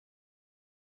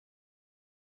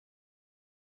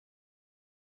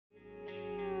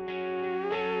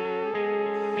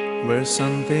Where's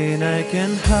something I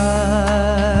can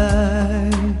hide?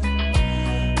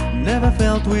 Never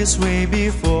felt this way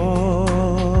before.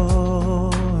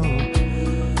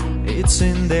 It's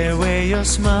in the way you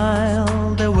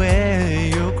smile, the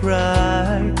way you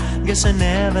cry. Guess I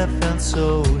never felt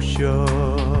so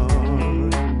sure.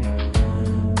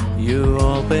 You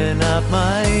open up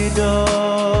my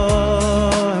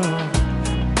door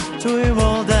to a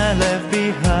world I left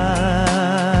behind.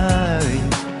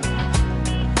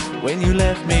 When you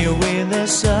left me with the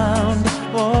sound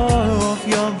of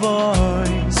your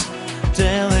voice,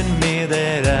 telling me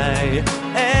that I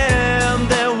am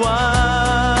the one.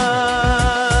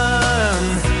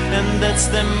 And that's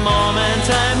the moment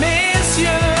I miss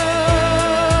you.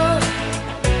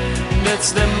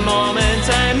 That's the moment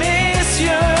I miss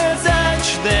you. Touch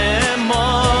the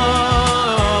most.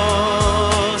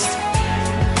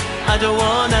 I don't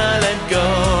wanna let go.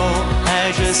 I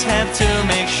just have to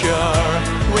make sure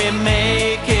we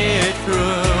make it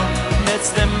through.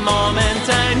 That's the moment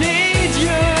I need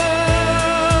you.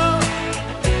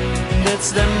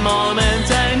 That's the moment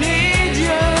I need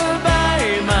you by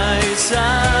my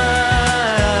side.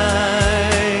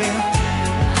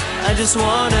 I just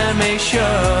wanna make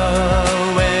sure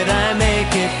when I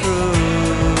make it through.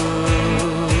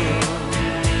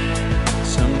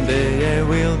 Someday I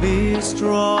will be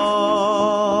strong,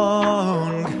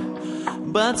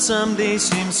 but some days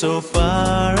seem so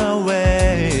far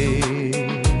away,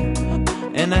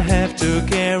 and I have to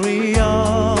carry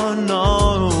on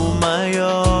my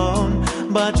own.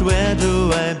 But where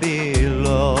do I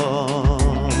belong?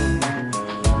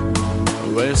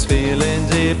 Where's feeling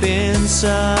deep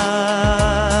inside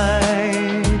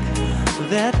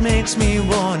that makes me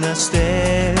wanna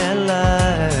stay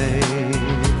alive?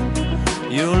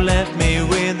 You left me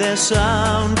with the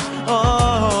sound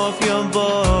of your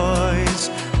voice,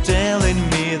 telling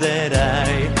me that I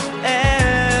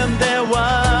am the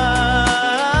one.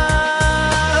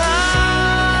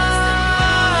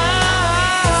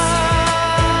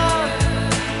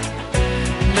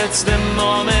 That's the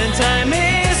moment I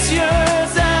miss you.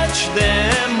 Touch the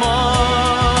most.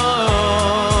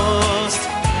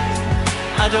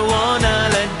 I don't wanna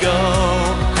let go.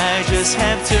 I just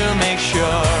have to make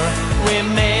sure we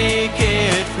make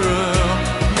it through.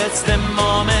 That's the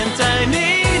moment I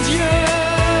need you.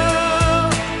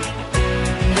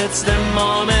 That's the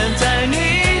moment I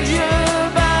need you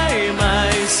by my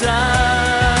side.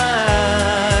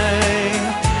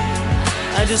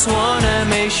 I just wanna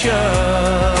make sure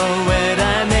when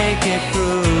I make it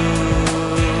through.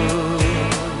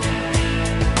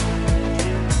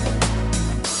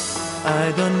 I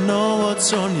don't know what's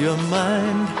on your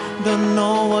mind, don't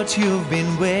know what you've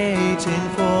been waiting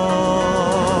for.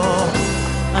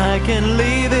 I can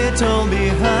leave it all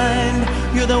behind.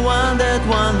 You're the one that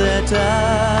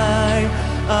I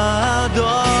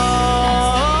adore.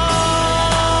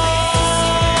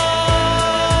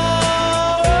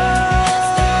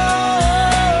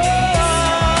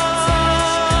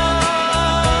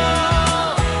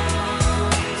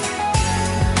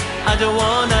 I don't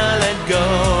wanna let go.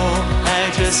 I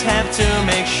just have to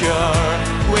make sure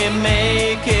we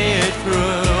make it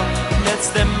through. That's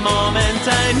the moment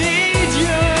I need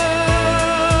you.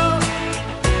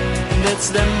 That's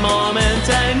the moment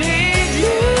I need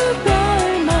you by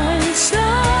my side.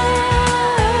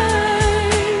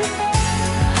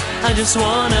 I just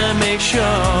wanna make sure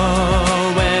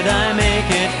when I'm